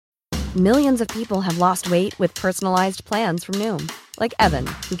Millions of people have lost weight with personalized plans from Noom. Like Evan,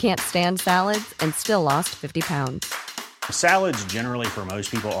 who can't stand salads and still lost 50 pounds. Salads generally for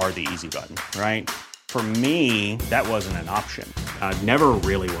most people are the easy button, right? For me, that wasn't an option. I never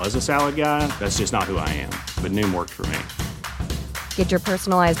really was a salad guy. That's just not who I am. But Noom worked for me. Get your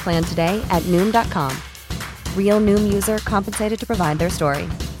personalized plan today at Noom.com. Real Noom user compensated to provide their story.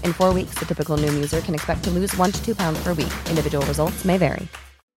 In 4 weeks, the typical Noom user can expect to lose 1 to 2 pounds per week. Individual results may vary.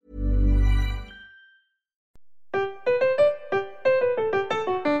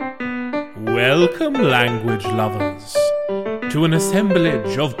 Welcome, language lovers, to an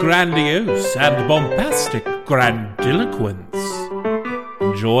assemblage of grandiose and bombastic grandiloquence.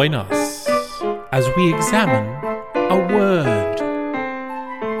 Join us as we examine a word.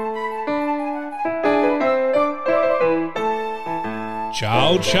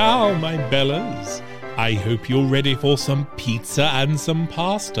 Ciao, ciao, my bellas. I hope you're ready for some pizza and some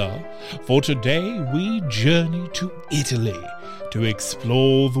pasta, for today we journey to Italy to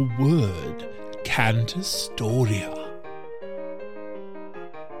explore the word Cantastoria.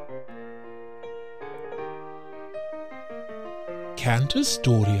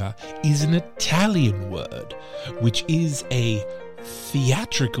 Cantastoria is an Italian word which is a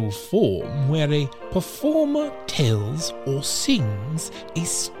theatrical form where a performer tells or sings a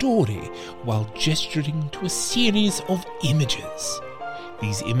story while gesturing to a series of images.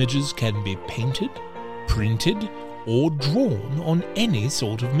 These images can be painted, printed, or drawn on any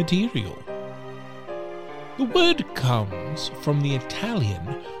sort of material. The word comes from the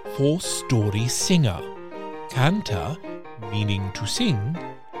Italian for story singer, canta meaning to sing,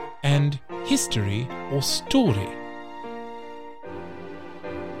 and history or story.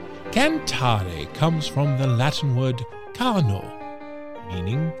 Cantare comes from the Latin word cano,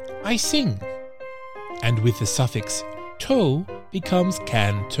 meaning I sing, and with the suffix to becomes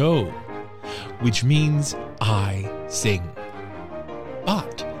canto, which means I sing,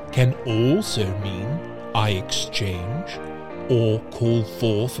 but can also mean I exchange, or call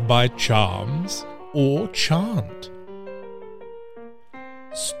forth by charms, or chant.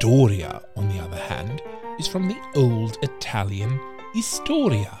 Storia, on the other hand, is from the Old Italian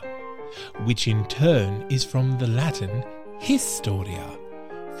historia, which in turn is from the Latin historia,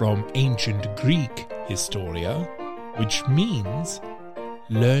 from ancient Greek historia, which means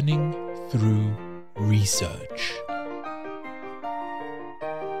learning through research.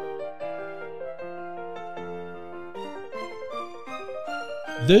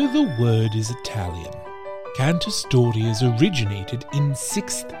 Though the word is Italian, Cantastorias originated in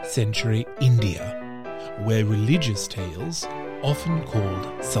 6th century India, where religious tales, often called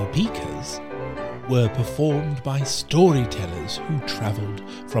salpikas, were performed by storytellers who travelled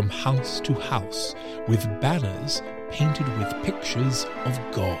from house to house with banners painted with pictures of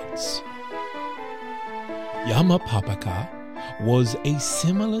gods. Yamapapaka was a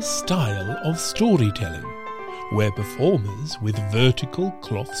similar style of storytelling, where performers with vertical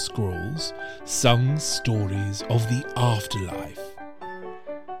cloth scrolls sung stories of the afterlife.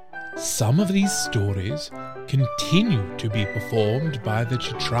 Some of these stories continue to be performed by the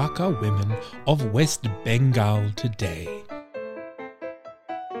Chitraka women of West Bengal today.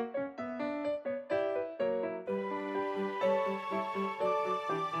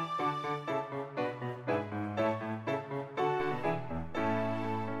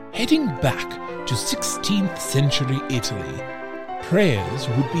 Heading back to 16th century Italy, prayers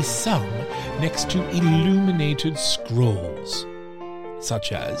would be sung next to illuminated scrolls,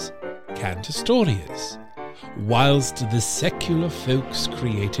 such as cantastorias, whilst the secular folks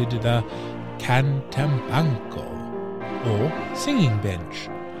created the cantambanco, or singing bench,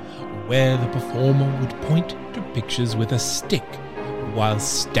 where the performer would point to pictures with a stick while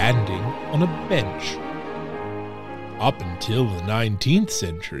standing on a bench. Up until the 19th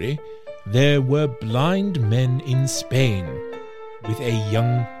century, there were blind men in Spain, with a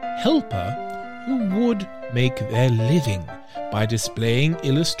young helper who would make their living by displaying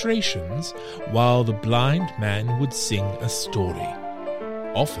illustrations while the blind man would sing a story,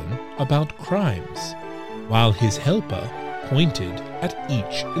 often about crimes, while his helper pointed at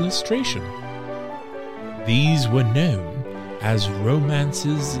each illustration. These were known as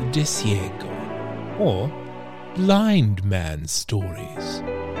romances de ciego, or blind man stories.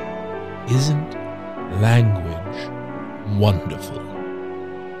 Isn't language wonderful?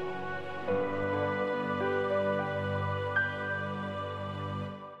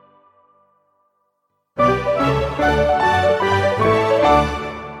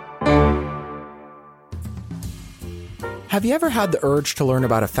 Have you ever had the urge to learn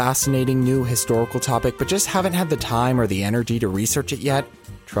about a fascinating new historical topic but just haven't had the time or the energy to research it yet?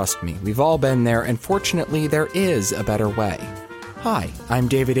 Trust me, we've all been there, and fortunately, there is a better way. Hi, I'm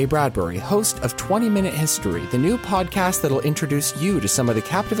David A. Bradbury, host of 20 Minute History, the new podcast that'll introduce you to some of the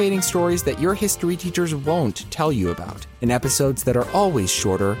captivating stories that your history teachers won't tell you about, in episodes that are always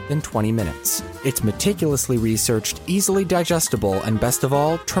shorter than 20 minutes. It's meticulously researched, easily digestible, and best of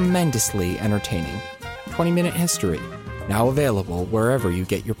all, tremendously entertaining. 20 Minute History, now available wherever you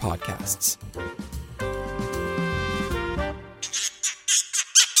get your podcasts.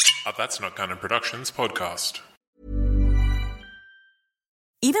 That's Not Canon Productions podcast.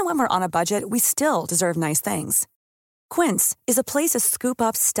 Even when we're on a budget, we still deserve nice things. Quince is a place to scoop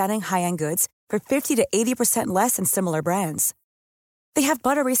up stunning high-end goods for 50 to 80% less than similar brands. They have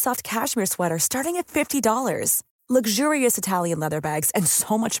buttery soft cashmere sweaters starting at $50, luxurious Italian leather bags, and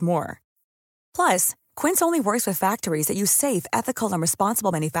so much more. Plus, Quince only works with factories that use safe, ethical, and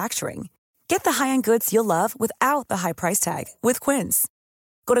responsible manufacturing. Get the high-end goods you'll love without the high price tag with Quince.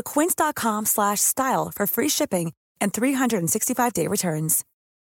 Go to quince.com/style for free shipping and 365-day returns.